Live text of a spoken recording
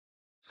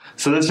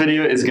So this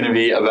video is going to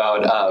be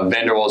about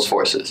van der Waals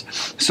forces.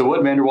 So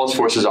what van der Waals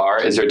forces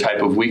are is they're a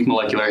type of weak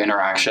molecular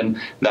interaction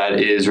that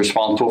is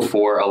responsible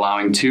for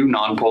allowing two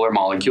nonpolar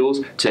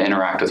molecules to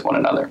interact with one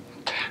another.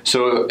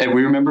 So if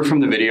we remember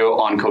from the video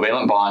on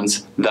covalent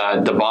bonds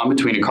that the bond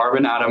between a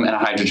carbon atom and a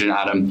hydrogen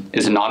atom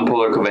is a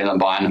nonpolar covalent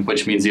bond,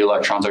 which means the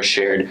electrons are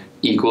shared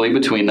equally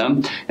between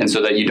them, and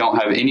so that you don't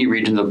have any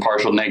regions of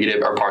partial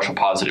negative or partial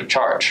positive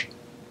charge.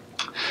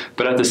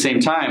 But at the same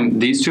time,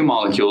 these two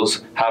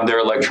molecules have their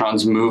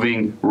electrons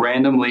moving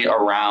randomly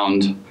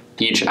around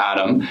each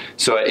atom.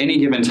 So at any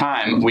given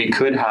time, we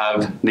could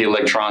have the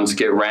electrons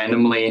get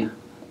randomly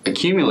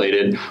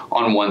accumulated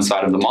on one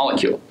side of the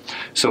molecule.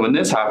 So when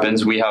this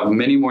happens, we have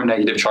many more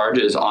negative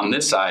charges on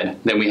this side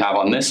than we have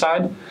on this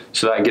side.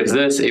 So that gives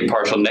this a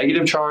partial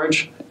negative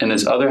charge, and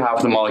this other half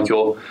of the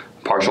molecule,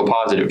 partial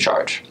positive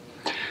charge.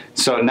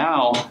 So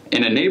now,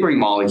 in a neighboring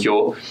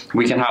molecule,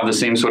 we can have the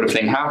same sort of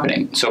thing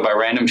happening. So by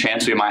random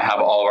chance, we might have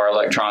all of our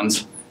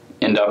electrons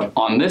end up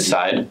on this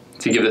side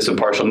to give this a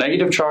partial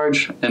negative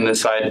charge, and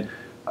this side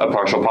a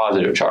partial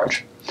positive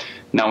charge.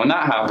 Now when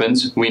that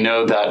happens, we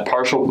know that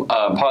partial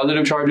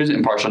positive charges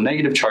and partial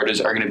negative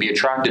charges are going to be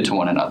attracted to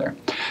one another.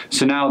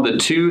 So now the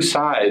two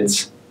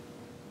sides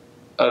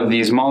of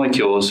these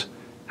molecules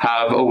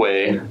have a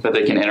way that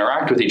they can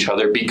interact with each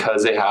other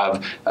because they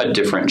have a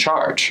different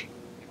charge.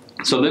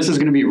 So this is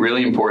going to be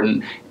really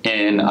important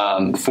in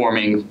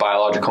forming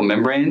biological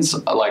membranes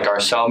like our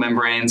cell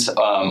membranes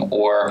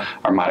or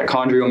our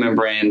mitochondrial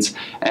membranes,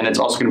 and it's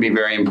also going to be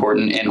very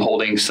important in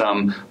holding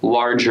some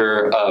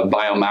larger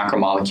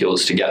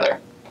biomacromolecules together.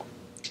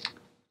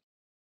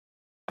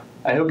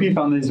 I hope you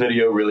found this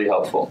video really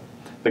helpful.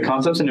 The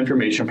concepts and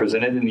information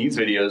presented in these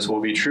videos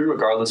will be true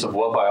regardless of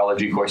what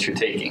biology course you're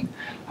taking.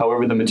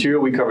 However, the material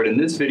we covered in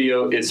this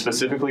video is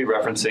specifically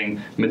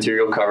referencing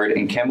material covered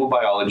in Campbell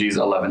Biology's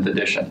 11th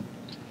edition.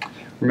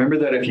 Remember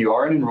that if you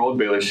are an enrolled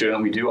Baylor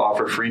student, we do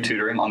offer free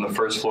tutoring on the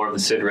first floor of the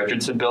Sid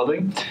Richardson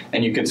building,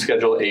 and you can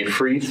schedule a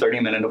free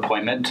 30-minute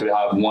appointment to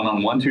have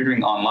one-on-one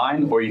tutoring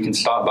online, or you can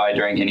stop by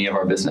during any of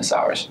our business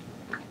hours.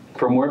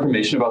 For more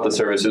information about the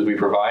services we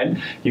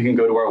provide, you can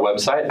go to our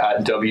website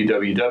at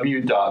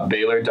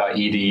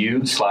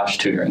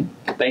www.baylor.edu/tutoring.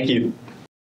 Thank you.